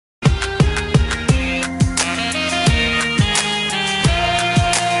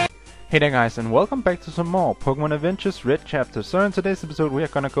Hey there guys, and welcome back to some more Pokemon Adventures Red Chapter. So in today's episode we are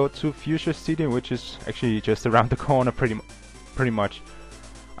gonna go to Fuchsia City, which is actually just around the corner pretty much.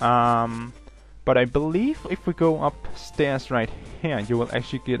 But I believe if we go upstairs right here, you will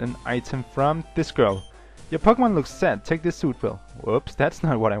actually get an item from this girl. Your Pokemon looks sad, take this suit bill. Whoops, that's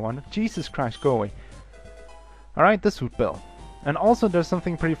not what I wanted. Jesus Christ, go away. Alright, the suit bill. And also there's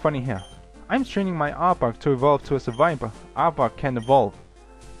something pretty funny here. I'm training my Arbok to evolve to a survivor. Arbok can evolve.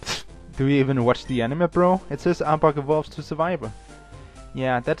 Do you even watch the anime, bro? It says Arbok evolves to survivor.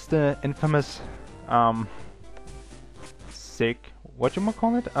 Yeah, that's the infamous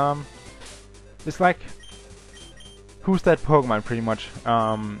whatchamacallit? It's like who's that Pokemon pretty much.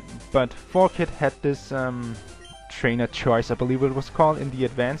 But 4Kid had this trainer choice, I believe it was called, in the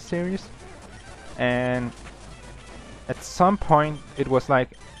Advanced series. And at some point it was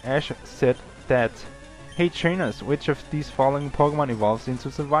like Ash said that, hey trainers, which of these following Pokemon evolves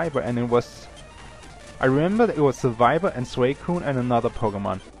into Survivor? And it was, I remember it was Survivor and Suicune and another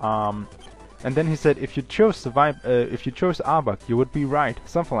Pokemon. And then he said if you chose Arbok, you would be right,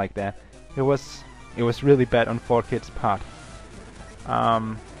 something like that. It was really bad on 4Kid's part.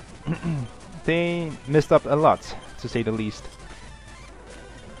 They messed up a lot, to say the least.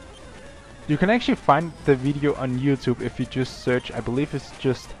 You can actually find the video on YouTube if you just search, I believe it's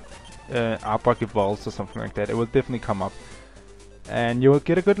just Arbok evolves or something like that. It will definitely come up, and you will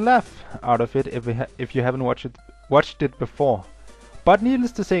get a good laugh out of it if you haven't watched it before. But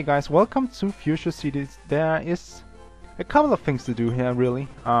needless to say, guys, welcome to Fuchsia City. There is a couple of things to do here, really.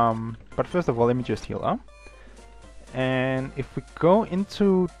 But first of all, let me just heal up. And if we go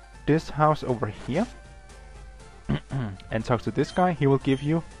into this house over here and talk to this guy, he will give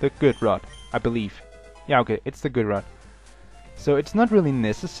you the good rod, I believe. Yeah, okay, it's the good rod. So it's not really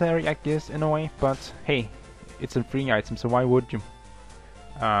necessary, I guess, in a way, but hey, it's a free item, so why would you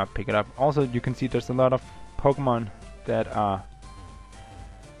pick it up? Also, you can see there's a lot of Pokemon that are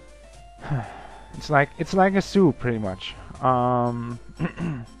it's like a zoo, pretty much.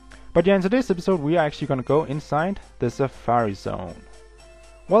 But yeah, in today's episode we are actually gonna go inside the Safari Zone.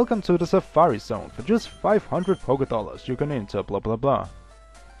 Welcome to the Safari Zone. For just 500 Pokédollars you can enter blah blah blah.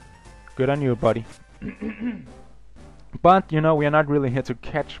 Good on you, buddy. But, you know, we are not really here to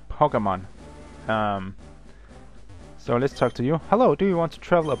catch Pokemon. So let's talk to you. Hello, do you want to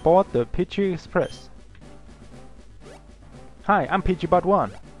travel aboard the Pidgey Express? Hi, I'm Pidgeybot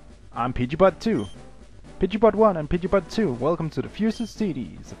 1. I'm Pidgeybot 2. Pidgeybot 1 and Pidgeybot 2, welcome to the Fuchsia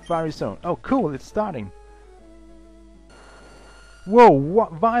City Safari Zone. Oh cool, it's starting. Whoa,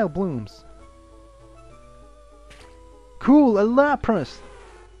 what vile blooms. Cool, a Lapras.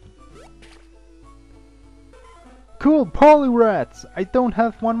 Cool, Polyrats! I don't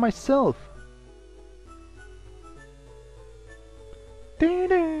have one myself!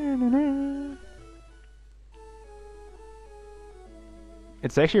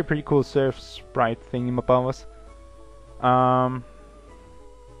 It's actually a pretty cool surf sprite thingy above us.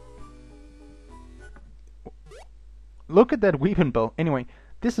 Look at that weeping bell. Anyway,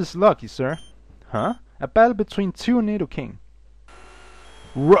 this is lucky, sir. Huh? A battle between two Nidoking.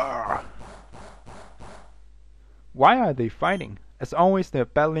 Roar! Why are they fighting? As always, they're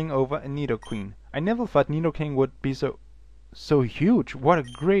battling over a Nidoking. I never thought Nidoking would be so huge. What a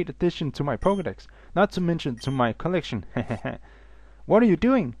great addition to my Pokédex. Not to mention to my collection. What are you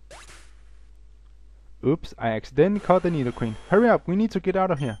doing? Oops, I accidentally caught the Nidoking. Hurry up, we need to get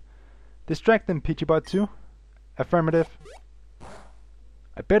out of here. Distract them, Pidgeybot 2. Affirmative.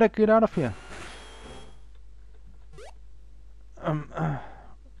 I better get out of here.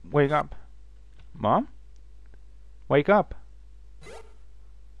 Wake up. Mom? Wake up!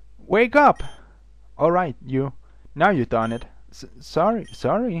 Wake up! Alright, you. Now you've done it. Sorry.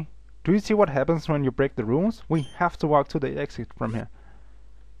 Do you see what happens when you break the rules? We have to walk to the exit from here.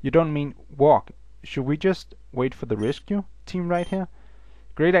 You don't mean walk. Should we just wait for the rescue team right here?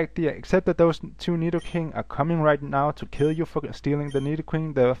 Great idea, except that those two Nidoking are coming right now to kill you for stealing the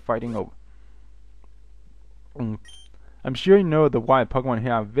Nidoking they're fighting over. I'm sure you know the wild Pokemon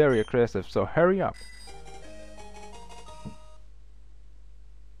here are very aggressive, so hurry up.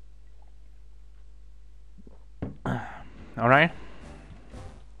 Alright,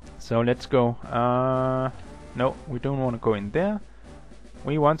 so let's go. No, we don't want to go in there.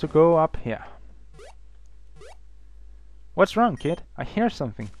 We want to go up here. What's wrong, kid? I hear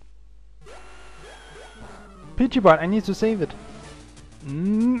something. Pidgeybot, I need to save it.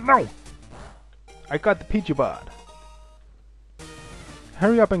 No! I got the Pidgeybot.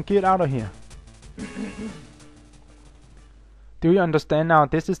 Hurry up and get out of here. Do you understand now?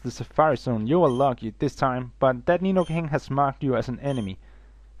 This is the Safari Zone. You are lucky this time, but that Nidoking has marked you as an enemy.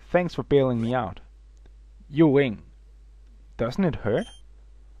 Thanks for bailing me out. You wing. Doesn't it hurt?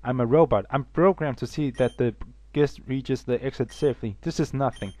 I'm a robot. I'm programmed to see that the guest reaches the exit safely. This is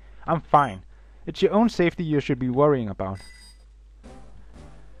nothing. I'm fine. It's your own safety you should be worrying about.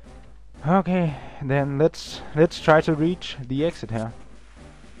 Okay, then let's try to reach the exit here.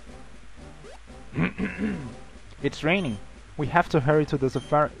 It's raining. We have to hurry to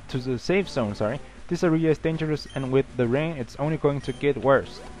the safe zone, sorry. This area is dangerous, and with the rain it's only going to get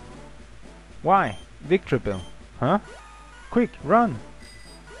worse. Why? Victory bell. Huh? Quick, run!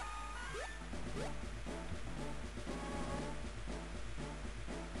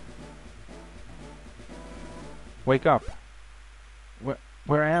 Wake up.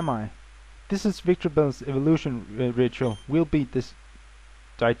 Where am I? This is Victor Bell's evolution ritual. We'll be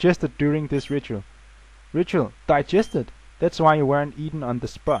digested during this ritual. Ritual? Digested? That's why you weren't eaten on the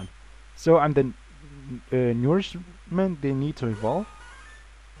spot. So I'm the nourishment they need to evolve?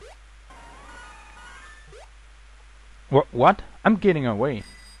 What? I'm getting away.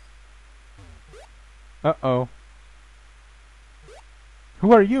 Uh-oh.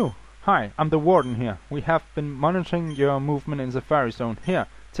 Who are you? Hi, I'm the warden here. We have been monitoring your movement in the Safari Zone. Here,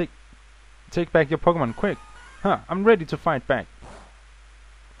 take back your Pokémon, quick. Huh, I'm ready to fight back.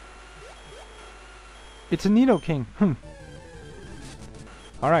 It's a Nidoking.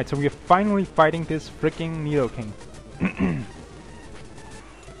 Alright, so we are finally fighting this freaking Nidoking.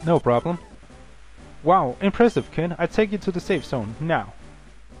 No problem. Wow, impressive, kid. I take you to the safe zone, now.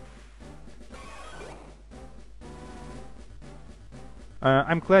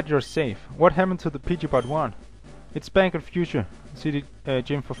 I'm glad you're safe. What happened to the Pidgeybot 1? It's back at Future City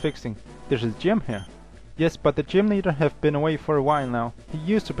Gym for fixing. There's a gym here. Yes, but the gym leader have been away for a while now. He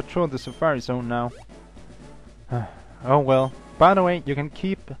used to patrol the Safari Zone now. Oh well. By the way, you can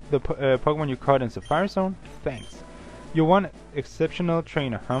keep the Pokemon you caught in Safari Zone. Thanks. You're one exceptional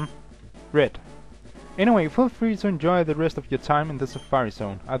trainer, huh? Red. Anyway, feel free to enjoy the rest of your time in the Safari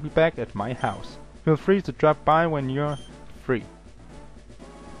Zone. I'll be back at my house. Feel free to drop by when you're free.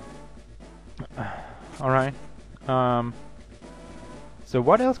 Alright. So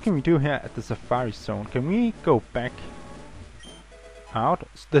what else can we do here at the Safari Zone? Can we go back out?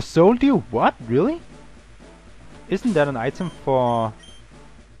 The Soul Dew? What? Really? Isn't that an item for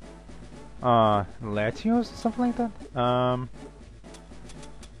Latios or something like that?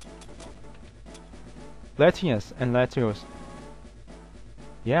 Latias and Latios.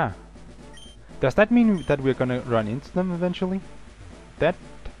 Yeah. Does that mean that we're gonna run into them eventually? That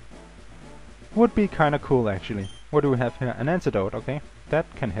would be kinda cool actually. What do we have here? An antidote, okay. That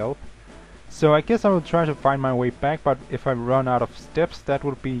can help. So I guess I will try to find my way back, but if I run out of steps, that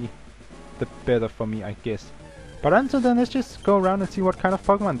would be the better for me, I guess. But until then, let's just go around and see what kind of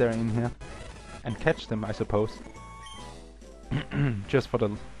Pokemon there are in here. And catch them, I suppose. just for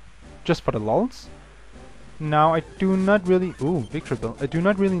the lulz. Now, I do not really... Ooh, Victory Bell. I do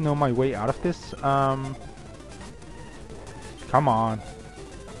not really know my way out of this. Come on.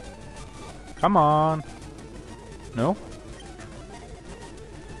 Come on. No?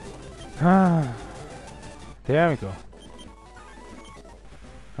 There we go.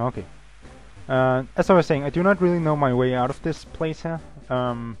 Okay. As I was saying, I do not really know my way out of this place here.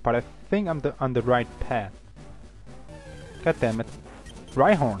 But I think I'm on the right path. God damn it.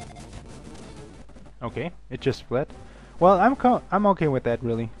 Rhyhorn. Okay, it just fled. Well, I'm okay with that,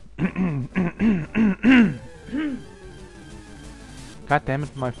 really. God damn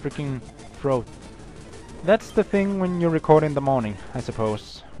it, my freaking throat. That's the thing when you record in the morning, I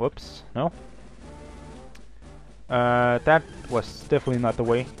suppose. Whoops, no? That was definitely not the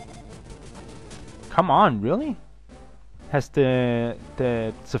way. Come on, really? Has the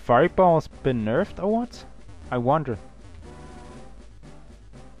Safari Balls been nerfed or what? I wonder.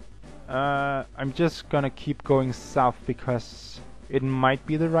 I'm just gonna keep going south because it might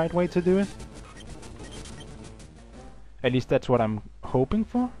be the right way to do it. At least that's what I'm hoping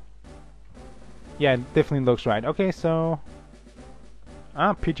for. Yeah, it definitely looks right. Okay, so...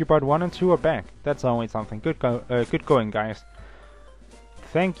 Pidgeybot 1 and 2 are back. That's always something. Good going, guys.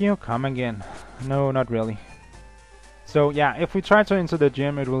 Thank you, come again. No, not really. So, yeah, if we try to enter the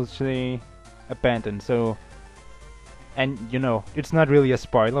gym, it will say abandoned, so... And, you know, it's not really a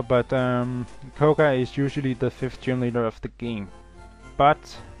spoiler, but Koga is usually the 5th gym leader of the game. But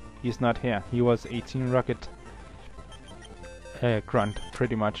he's not here. He was 18 Rocket Grunt,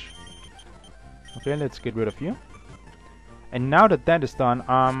 pretty much. Okay, let's get rid of you. And now that that is done,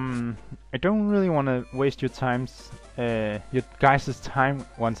 I don't really want to waste your guys' time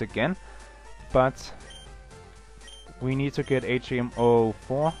once again. But we need to get HM04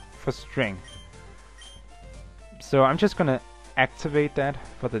 for strength. So I'm just gonna activate that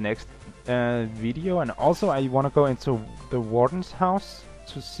for the next video, and also I want to go into the warden's house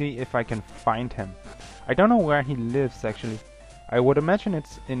to see if I can find him. I don't know where he lives actually. I would imagine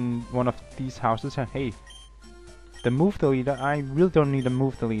it's in one of these houses. And hey, the move the leader. I really don't need a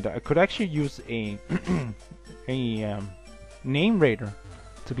move the leader. I could actually use a name raider,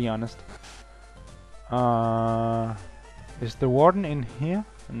 to be honest. Is the warden in here?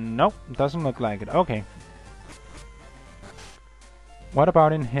 Nope, doesn't look like it. Okay. What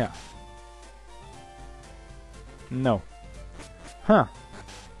about in here? No. Huh.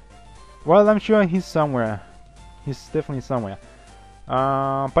 Well, I'm sure he's somewhere. He's definitely somewhere.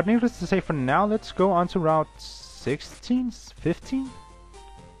 But needless to say, for now, let's go on to Route 16? 15?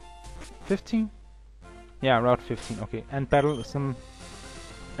 15? Yeah, Route 15. Okay, and battle some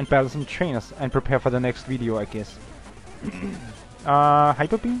trainers and prepare for the next video, I guess.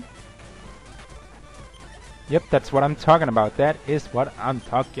 Hyper Beam? Yep, that's what I'm talking about. That is what I'm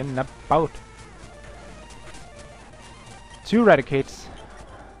talking about. 2 Raticates.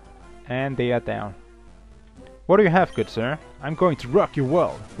 And they are down. What do you have, good sir? I'm going to rock your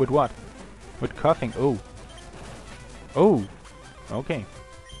world. With what? With coughing. Oh. Oh. Okay.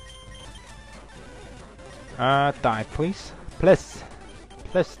 Die, please. Please.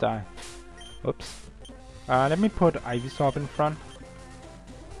 Please die. Oops. Let me put Ivysaur in front.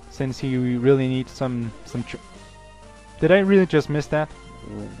 Since he really needs some Did I really just miss that?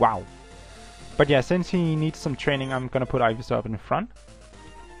 Wow. But yeah, since he needs some training, I'm gonna put Ivysaur in front.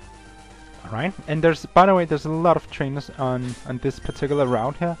 Alright, and there's, by the way, there's a lot of trainers on this particular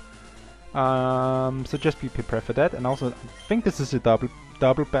route here. So just be prepared for that. And also, I think this is a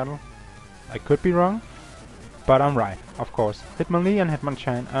double battle. I could be wrong, but I'm right, of course. Hitmonlee and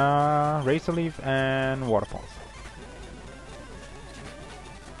Hitmonchan, Razor Leaf and Water Pulse.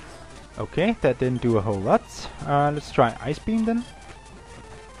 Okay, that didn't do a whole lot. Let's try Ice Beam then.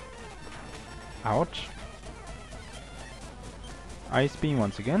 Ouch. Ice Beam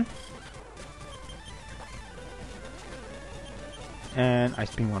once again. And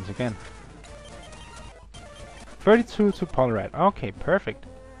Ice Beam once again. 32 to Poliwrath. Okay, perfect.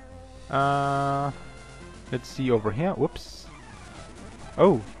 Let's see over here. Whoops.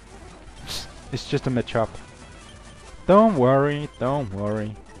 Oh. It's just a matchup. Don't worry, don't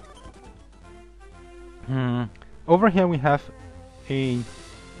worry. Over here we have a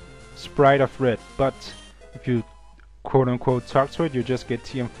Sprite of Red, but if you quote-unquote talk to it, you just get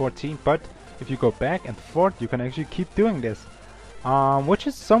TM14, but if you go back and forth, you can actually keep doing this. Which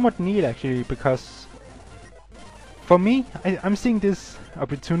is somewhat neat actually, because for me, I'm seeing this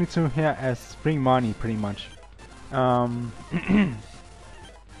opportunity here as free money pretty much. I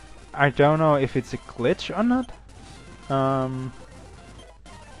don't know if it's a glitch or not,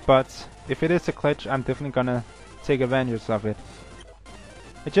 but if it is a glitch, I'm definitely gonna take advantage of it.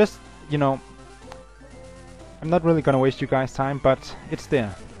 It just, you know, I'm not really gonna waste you guys' time, but it's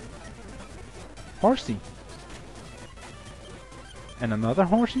there. Horsey. And another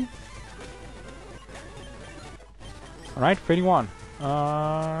Horsey? Alright, 31.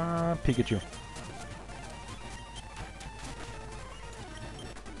 Pikachu.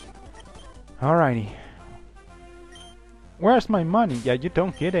 Alrighty. Where's my money? Yeah, you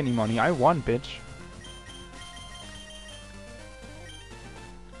don't get any money. I won, bitch.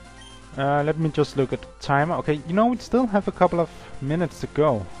 Let me just look at the timer. Okay, you know, we still have a couple of minutes to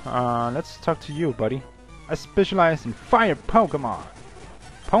go. Let's talk to you, buddy. I specialize in fire Pokémon.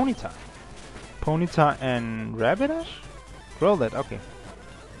 Ponyta. Ponyta and Rapidash? Growlithe, okay.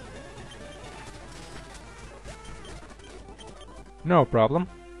 No problem.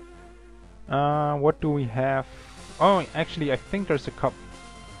 What do we have? Oh, actually, I think there's a couple.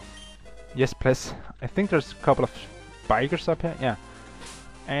 Yes, please. I think there's a couple of bikers up here. Yeah.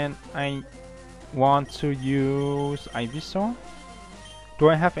 And I want to use Ivysaur. Do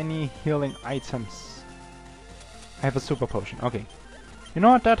I have any healing items? I have a super potion. Okay. You know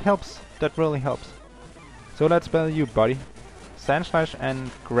what? That helps. That really helps. So let's battle you, buddy. Sandslash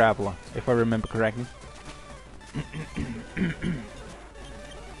and Graveler, if I remember correctly.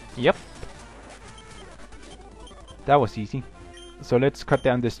 Yep. That was easy. So let's cut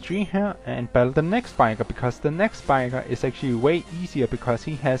down this tree here and battle the next biker, because the next biker is actually way easier because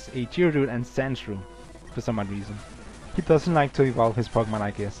he has a Geodude and Sandshrew for some odd reason. He doesn't like to evolve his Pokemon,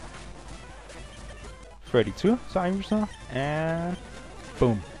 I guess. 32, so Ivysaur, and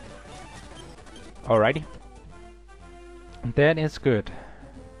boom. Alrighty. That is good.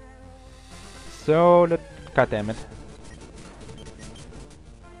 So goddammit.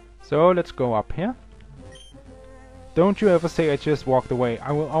 So let's go up here. Don't you ever say I just walked away.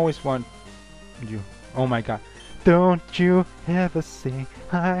 I will always want you. Oh my god. Don't you ever say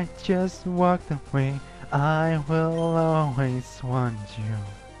I just walked away. I will always want you.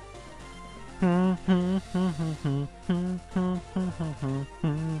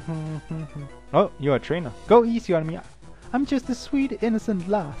 Oh, you're a trainer. Go easy on me. I'm just a sweet, innocent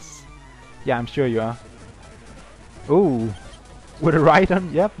lass. Yeah, I'm sure you are. Ooh. With a right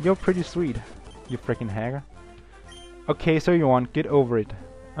on? Yep, you're pretty sweet. You freaking hacker. Okay, so you want, get over it.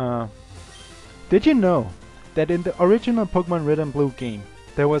 Did you know that in the original Pokemon Red and Blue game,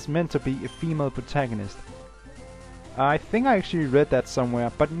 there was meant to be a female protagonist? I think I actually read that somewhere,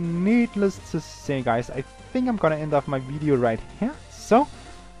 but needless to say, guys, I think I'm gonna end off my video right here. So,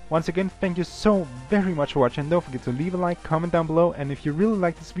 once again, thank you so very much for watching. Don't forget to leave a like, comment down below, and if you really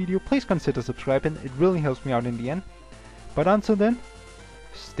like this video, please consider subscribing. It really helps me out in the end. But until then,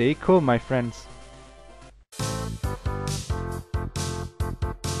 stay cool, my friends.